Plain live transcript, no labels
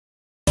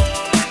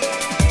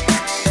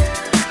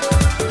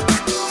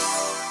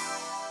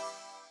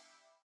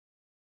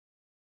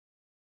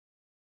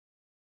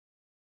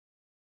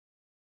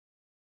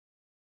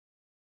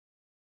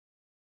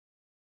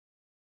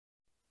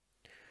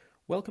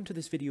Welcome to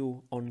this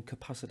video on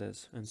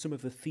capacitors and some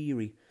of the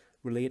theory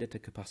related to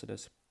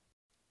capacitors.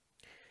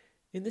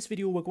 In this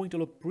video we're going to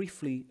look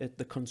briefly at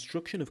the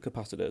construction of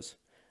capacitors,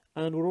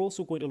 and we're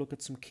also going to look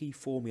at some key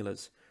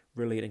formulas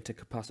relating to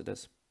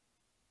capacitors.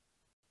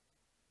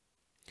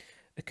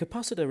 A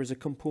capacitor is a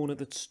component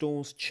that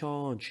stores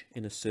charge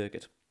in a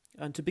circuit,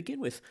 and to begin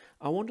with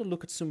I want to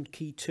look at some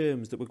key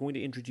terms that we're going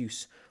to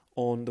introduce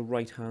on the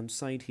right hand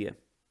side here.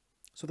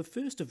 So the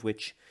first of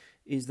which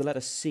is the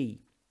letter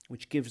C,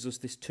 which gives us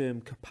this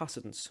term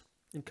capacitance.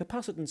 And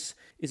capacitance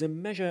is a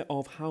measure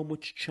of how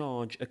much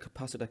charge a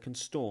capacitor can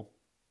store.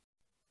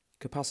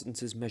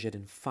 Capacitance is measured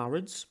in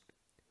farads,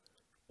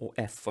 or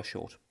F for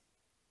short.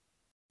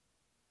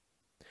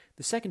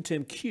 The second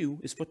term, Q,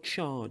 is for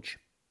charge,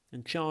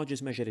 and charge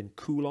is measured in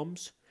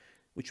coulombs,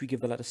 which we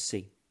give the letter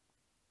C.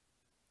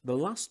 The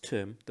last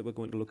term that we're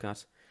going to look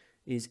at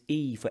is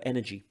E for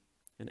energy,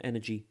 and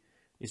energy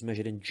is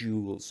measured in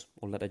joules,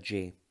 or letter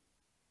J.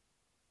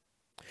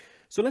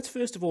 So let's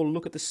first of all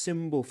look at the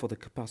symbol for the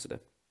capacitor.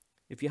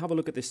 If you have a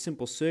look at this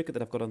simple circuit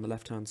that I've got on the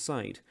left hand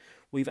side,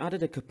 we've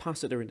added a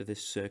capacitor into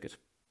this circuit,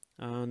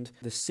 and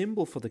the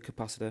symbol for the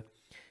capacitor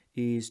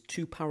is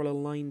two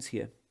parallel lines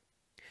here.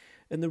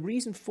 And the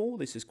reason for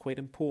this is quite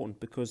important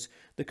because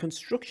the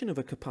construction of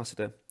a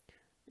capacitor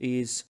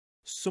is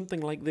something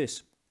like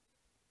this,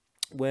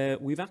 where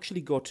we've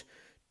actually got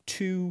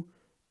two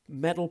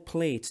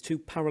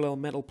parallel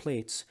metal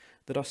plates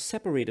that are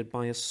separated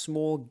by a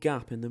small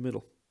gap in the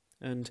middle.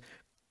 And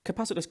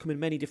capacitors come in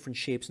many different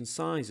shapes and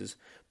sizes,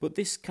 but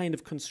this kind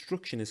of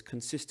construction is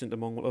consistent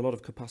among a lot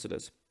of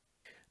capacitors.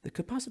 The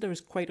capacitor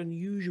is quite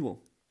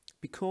unusual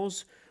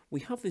because we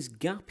have this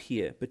gap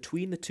here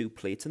between the two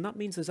plates, and that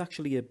means there's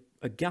actually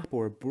a gap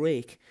or a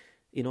break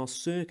in our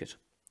circuit.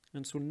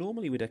 And so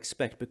normally we'd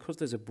expect, because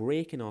there's a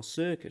break in our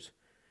circuit,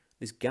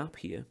 this gap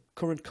here,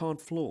 current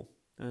can't flow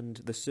and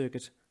the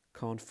circuit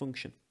can't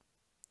function.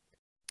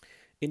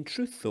 In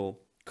truth though,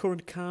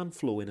 current can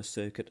flow in a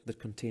circuit that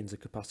contains a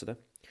capacitor,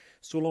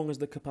 so long as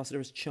the capacitor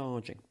is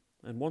charging,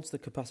 and once the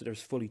capacitor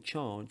is fully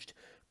charged,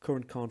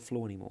 current can't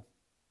flow anymore.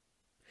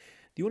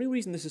 The only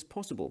reason this is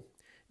possible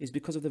is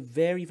because of the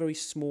very, very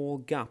small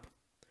gap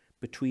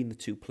between the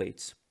two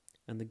plates,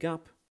 and the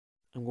gap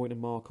I'm going to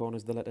mark on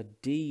as the letter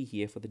D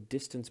here for the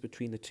distance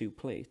between the two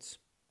plates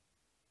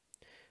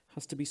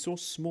has to be so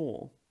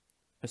small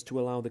as to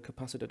allow the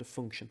capacitor to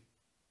function.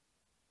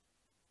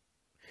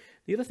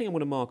 The other thing I'm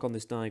going to mark on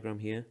this diagram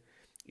here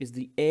is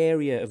the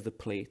area of the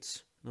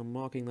plates. I'm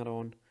marking that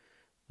on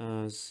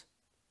as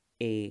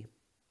A.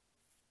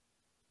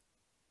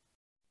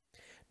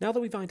 Now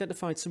that we've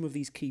identified some of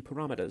these key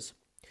parameters,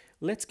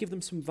 let's give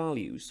them some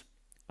values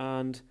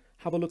and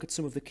have a look at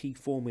some of the key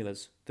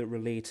formulas that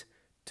relate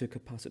to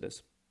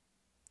capacitors.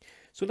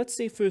 So let's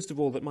say first of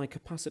all that my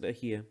capacitor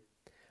here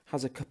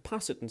has a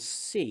capacitance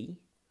C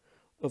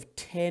of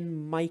 10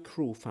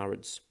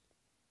 microfarads.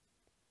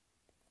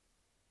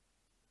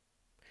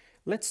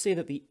 Let's say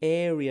that the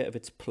area of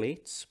its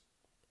plates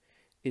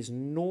is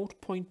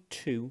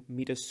 0.2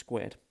 meters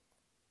squared.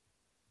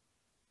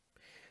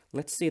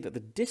 Let's say that the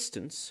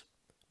distance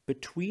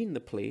between the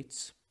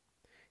plates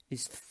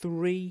is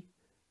 3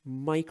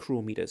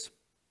 micrometers.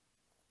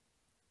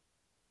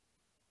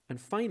 And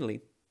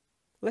finally,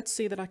 let's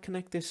say that I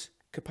connect this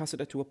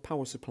capacitor to a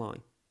power supply,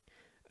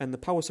 and the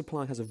power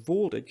supply has a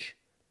voltage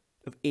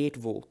of 8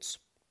 volts.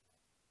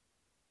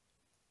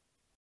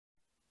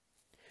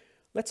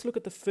 Let's look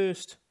at the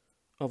first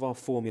of our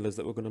formulas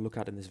that we're going to look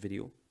at in this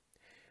video,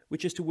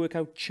 which is to work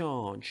out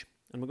charge.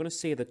 And we're going to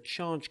say that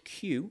charge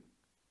Q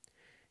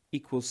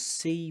equals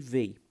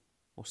CV,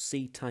 or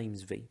C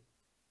times V.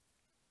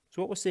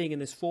 So what we're saying in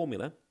this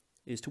formula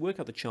is to work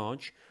out the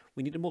charge,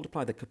 we need to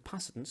multiply the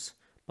capacitance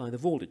by the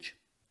voltage.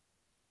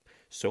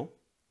 So,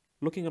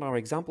 looking at our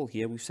example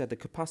here, we've said the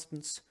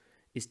capacitance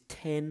is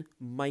 10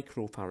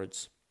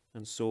 microfarads.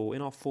 And so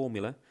in our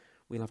formula,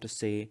 we'll have to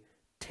say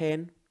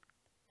 10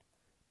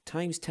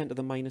 times 10 to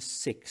the minus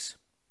 6,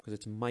 because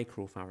it's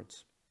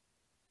microfarads,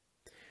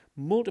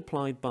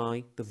 multiplied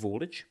by the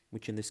voltage,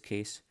 which in this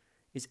case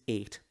is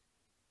 8.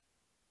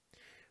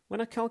 When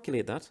I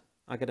calculate that,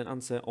 I get an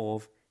answer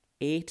of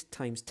 8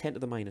 times 10 to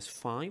the minus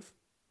 5,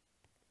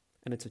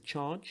 and it's a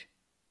charge,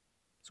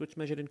 so it's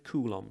measured in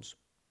coulombs.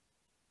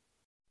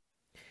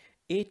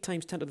 8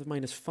 times 10 to the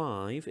minus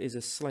 5 is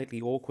a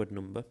slightly awkward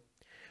number.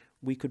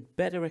 We could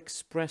better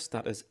express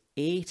that as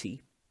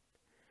 80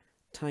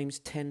 times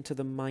 10 to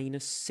the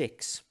minus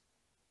 6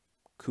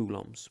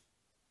 coulombs.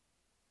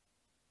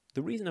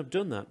 The reason I've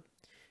done that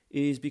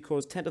is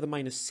because 10 to the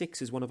minus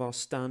 6 is one of our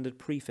standard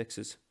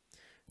prefixes.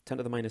 10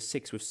 to the minus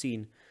 6 we've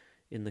seen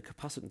in the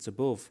capacitance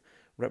above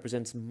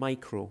represents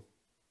micro.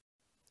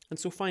 And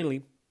so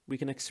finally we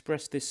can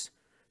express this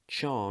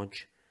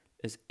charge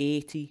as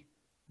 80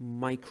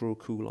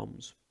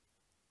 microcoulombs.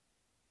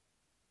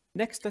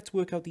 Next, let's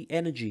work out the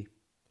energy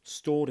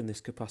stored in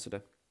this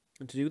capacitor.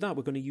 And to do that,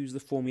 we're going to use the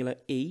formula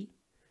E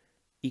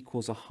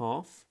equals a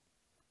half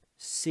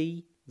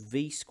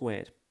CV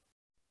squared.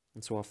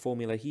 And so our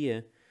formula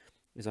here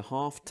is a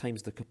half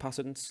times the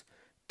capacitance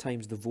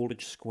times the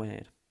voltage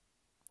squared.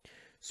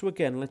 So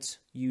again, let's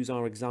use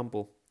our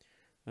example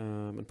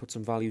and put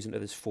some values into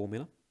this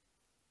formula.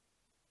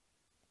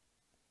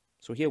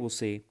 So here we'll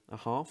say a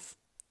half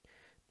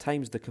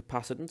times the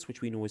capacitance,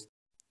 which we know is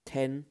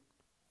 10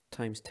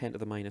 times 10 to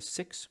the minus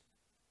 6,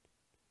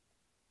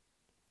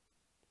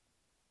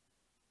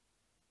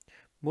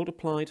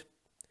 multiplied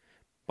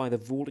by the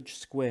voltage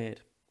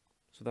squared.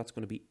 So that's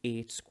going to be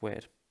 8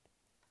 squared.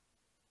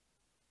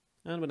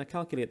 And when I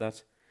calculate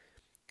that,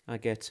 I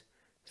get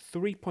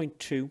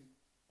 3.2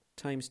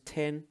 times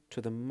 10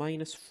 to the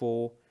minus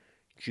 4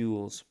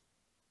 joules.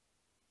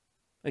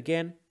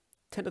 Again,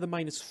 10 to the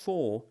minus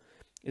 4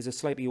 is a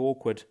slightly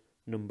awkward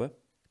number.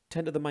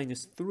 10 to the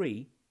minus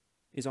 3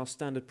 is our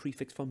standard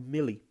prefix for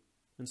milli.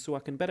 And so I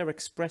can better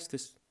express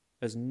this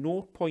as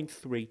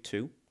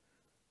 0.32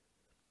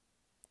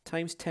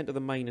 times 10 to the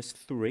minus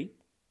 3,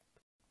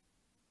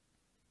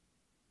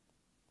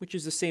 which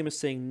is the same as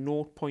saying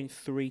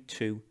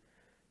 0.32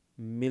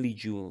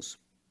 millijoules.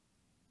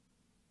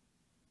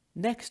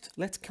 Next,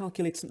 let's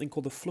calculate something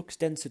called the flux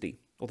density,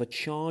 or the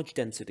charge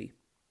density,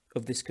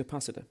 of this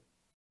capacitor.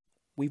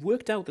 We've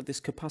worked out that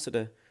this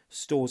capacitor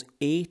stores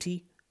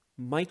 80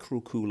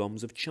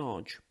 microcoulombs of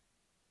charge,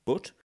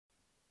 but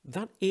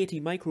that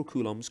 80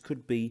 microcoulombs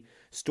could be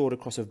stored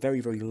across a very,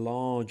 very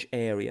large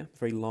area,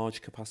 very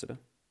large capacitor,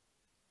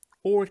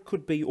 or it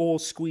could be all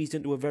squeezed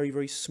into a very,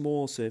 very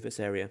small surface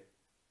area.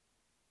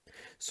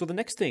 So the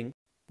next thing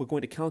we're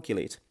going to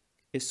calculate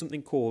is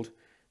something called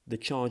the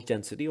charge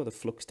density, or the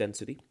flux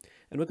density,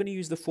 and we're going to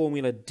use the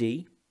formula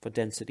D for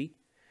density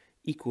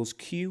equals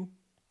Q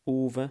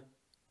over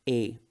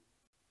A,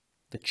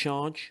 the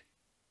charge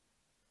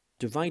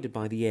divided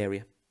by the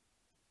area.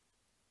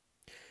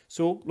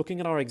 So looking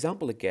at our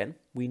example again,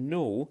 we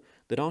know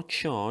that our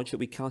charge that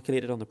we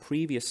calculated on the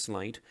previous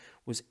slide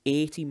was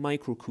 80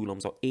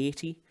 microcoulombs, or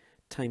 80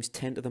 times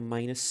 10 to the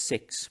minus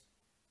 6.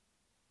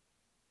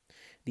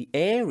 The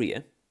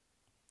area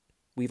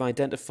we've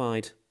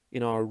identified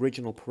in our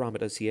original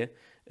parameters here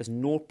as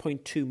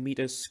 0.2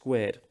 meters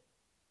squared.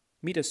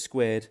 Meters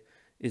squared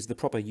is the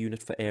proper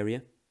unit for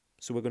area,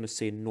 so we're going to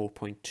say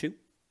 0.2.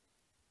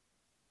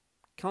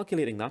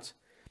 Calculating that,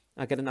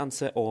 I get an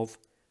answer of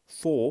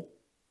 4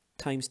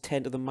 times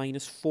 10 to the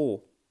minus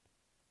 4.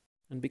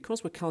 And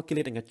because we're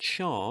calculating a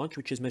charge,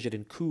 which is measured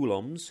in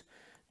coulombs,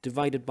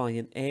 divided by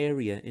an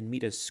area in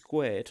meters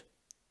squared,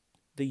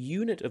 the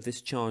unit of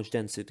this charge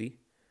density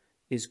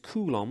is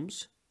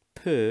coulombs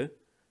per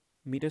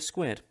meter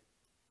squared.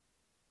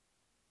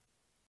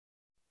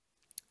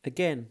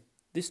 Again,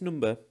 this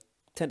number,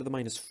 10 to the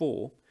minus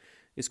 4,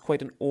 is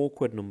quite an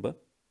awkward number.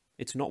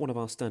 It's not one of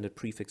our standard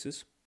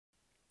prefixes.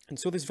 And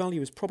so this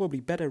value is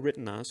probably better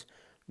written as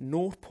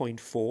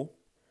 0.4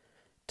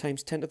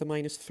 times 10 to the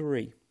minus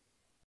 3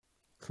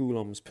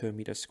 coulombs per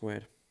meter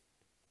squared.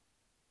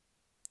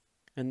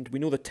 And we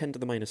know that 10 to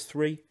the minus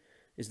 3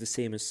 is the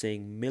same as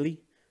saying milli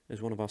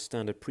as one of our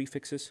standard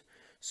prefixes.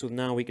 So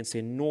now we can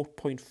say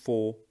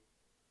 0.4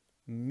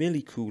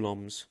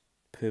 millicoulombs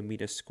per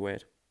meter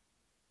squared.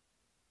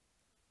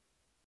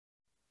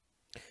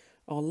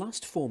 Our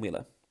last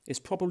formula is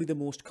probably the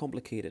most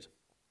complicated,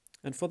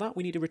 and for that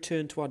we need to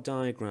return to our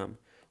diagram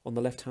on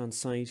the left hand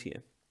side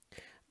here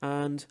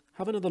and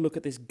have another look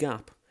at this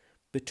gap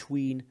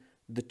between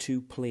the two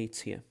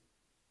plates here.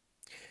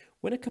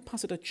 When a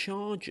capacitor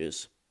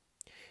charges,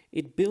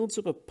 it builds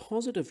up a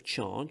positive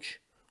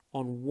charge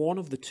on one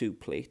of the two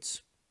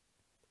plates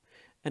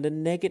and a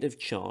negative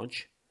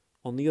charge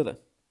on the other.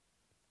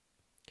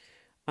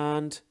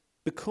 And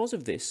because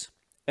of this,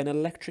 an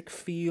electric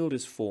field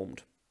is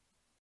formed.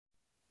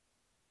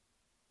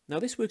 Now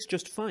this works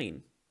just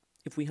fine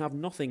if we have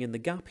nothing in the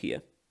gap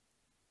here,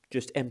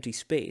 just empty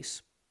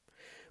space.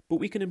 But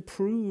we can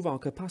improve our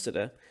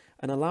capacitor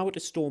and allow it to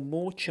store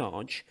more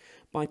charge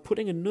by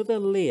putting another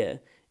layer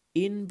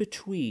in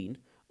between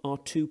our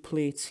two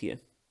plates here.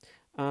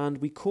 And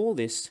we call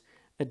this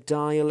a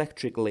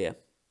dielectric layer.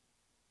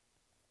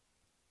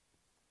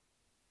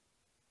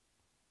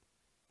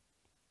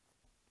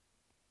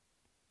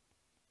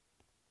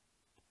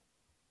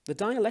 The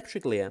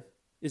dielectric layer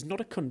is not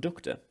a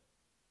conductor,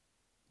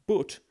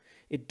 but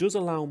it does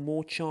allow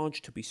more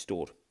charge to be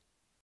stored.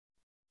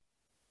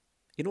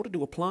 In order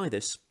to apply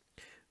this,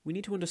 we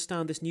need to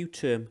understand this new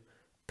term,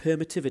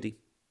 permittivity.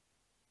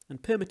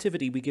 And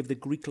permittivity we give the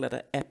Greek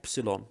letter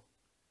epsilon.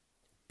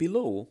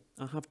 Below,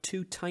 I have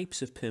two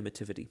types of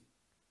permittivity.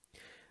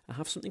 I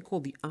have something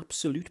called the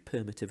absolute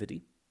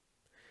permittivity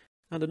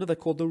and another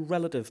called the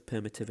relative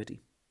permittivity.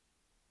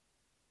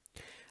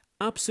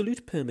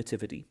 Absolute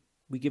permittivity,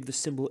 we give the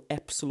symbol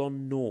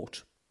epsilon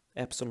naught,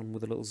 epsilon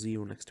with a little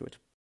 0 next to it.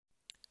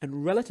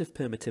 And relative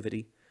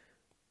permittivity,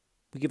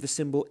 we give the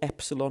symbol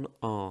epsilon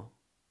r.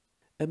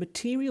 A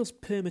material's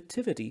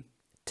permittivity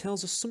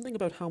tells us something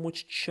about how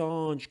much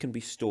charge can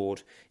be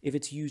stored if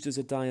it's used as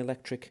a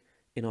dielectric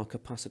in our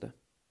capacitor.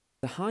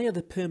 The higher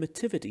the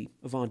permittivity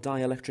of our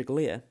dielectric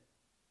layer,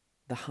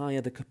 the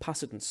higher the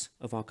capacitance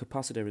of our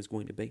capacitor is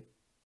going to be.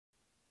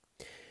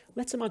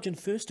 Let's imagine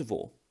first of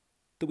all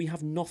that we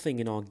have nothing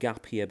in our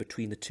gap here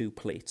between the two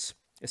plates,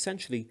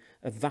 essentially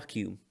a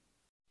vacuum.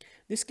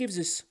 This gives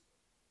us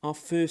our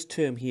first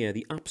term here,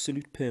 the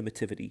absolute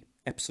permittivity,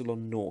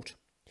 epsilon naught,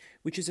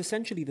 which is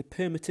essentially the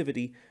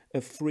permittivity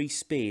of free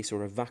space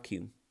or a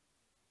vacuum.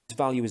 Its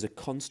value is a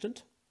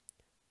constant,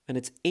 and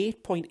it's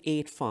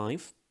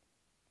 8.85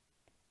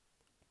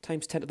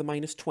 times 10 to the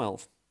minus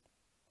 12.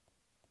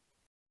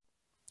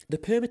 The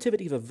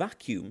permittivity of a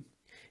vacuum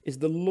is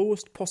the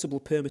lowest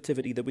possible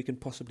permittivity that we can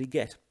possibly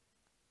get.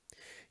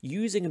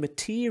 Using a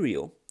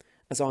material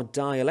as our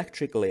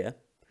dielectric layer,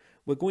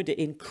 we're going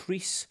to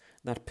increase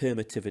that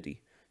permittivity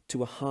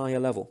to a higher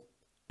level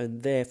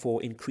and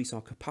therefore increase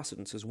our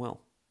capacitance as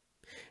well.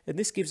 And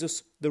this gives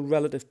us the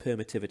relative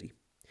permittivity.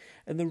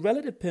 And the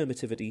relative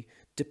permittivity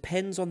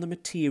depends on the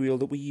material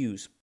that we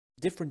use.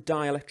 Different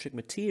dielectric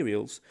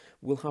materials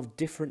will have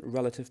different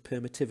relative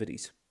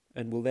permittivities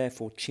and will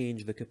therefore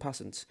change the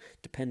capacitance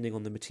depending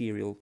on the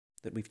material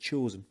that we've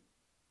chosen.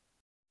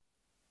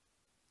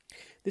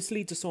 This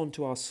leads us on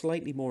to our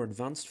slightly more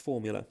advanced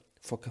formula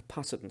for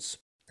capacitance,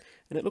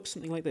 and it looks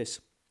something like this.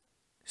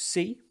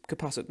 C,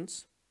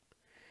 capacitance,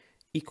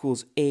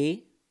 equals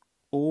A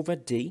over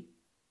D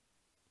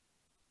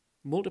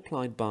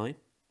multiplied by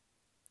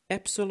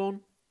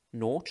epsilon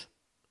naught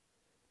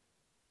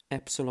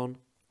epsilon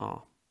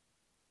R.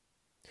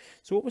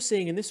 So what we're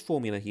saying in this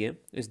formula here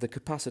is the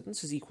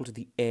capacitance is equal to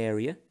the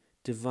area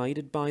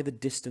divided by the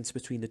distance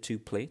between the two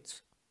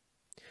plates,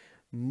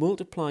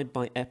 multiplied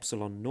by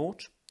epsilon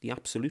naught, the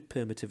absolute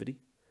permittivity,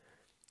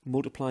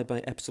 multiplied by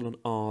epsilon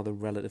R, the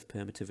relative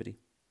permittivity.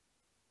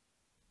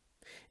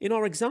 In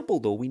our example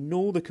though, we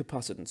know the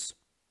capacitance,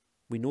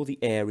 we know the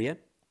area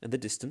and the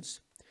distance,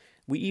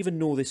 we even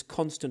know this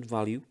constant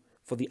value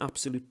for the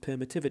absolute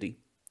permittivity.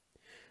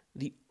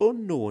 The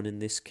unknown in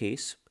this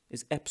case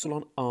is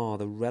epsilon R,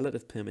 the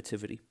relative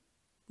permittivity.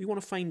 We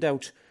want to find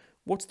out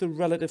what's the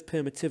relative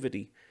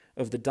permittivity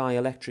of the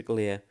dielectric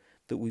layer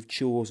that we've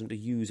chosen to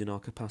use in our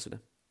capacitor.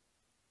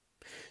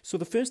 So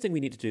the first thing we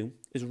need to do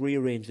is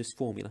rearrange this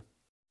formula.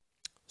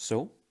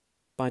 So,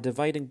 by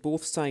dividing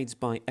both sides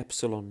by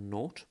epsilon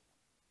naught,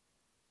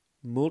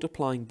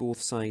 multiplying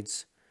both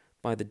sides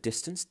by the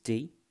distance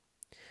d,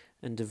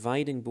 and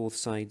dividing both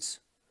sides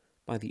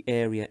by the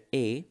area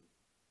A,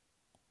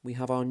 we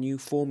have our new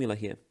formula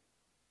here.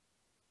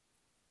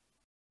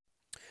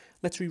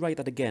 Let's rewrite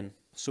that again.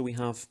 So we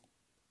have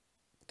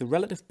the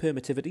relative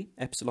permittivity,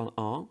 epsilon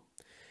R,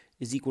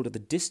 is equal to the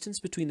distance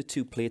between the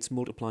two plates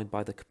multiplied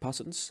by the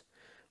capacitance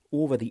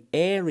over the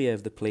area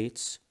of the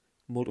plates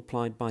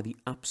multiplied by the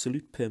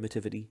absolute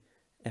permittivity,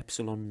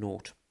 epsilon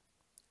naught.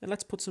 And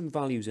let's put some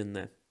values in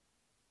there.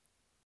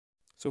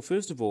 So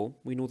first of all,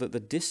 we know that the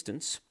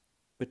distance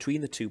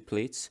between the two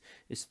plates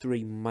is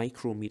 3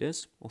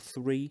 micrometers, or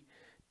 3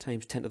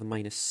 times 10 to the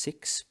minus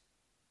 6.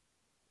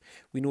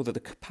 We know that the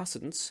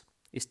capacitance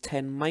is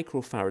 10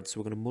 microfarads,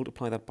 so we're going to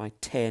multiply that by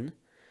 10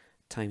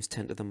 times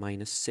 10 to the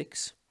minus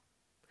 6.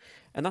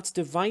 And that's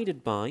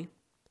divided by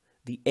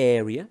the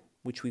area,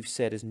 which we've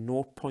said is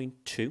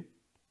 0.2,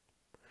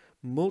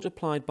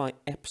 multiplied by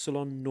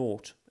epsilon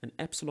naught. And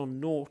epsilon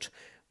naught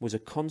was a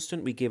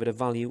constant. We gave it a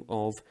value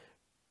of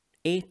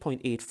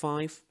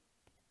 8.85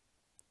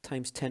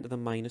 times 10 to the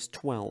minus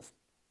 12.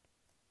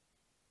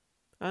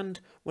 And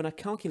when I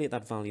calculate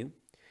that value,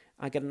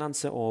 I get an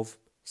answer of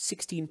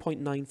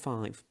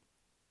 16.95.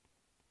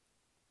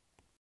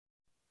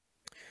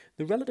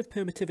 The relative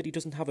permittivity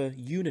doesn't have a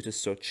unit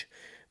as such,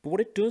 but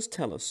what it does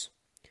tell us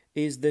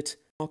is that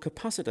our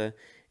capacitor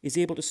is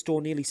able to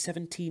store nearly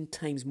 17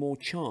 times more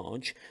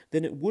charge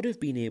than it would have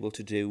been able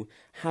to do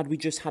had we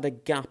just had a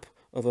gap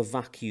of a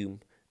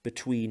vacuum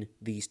between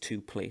these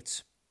two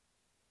plates.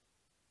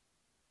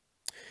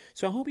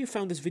 So I hope you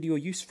found this video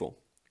useful.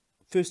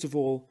 First of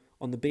all,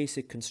 on the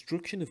basic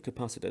construction of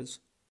capacitors,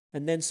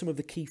 and then some of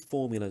the key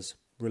formulas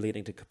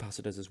relating to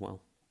capacitors as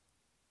well.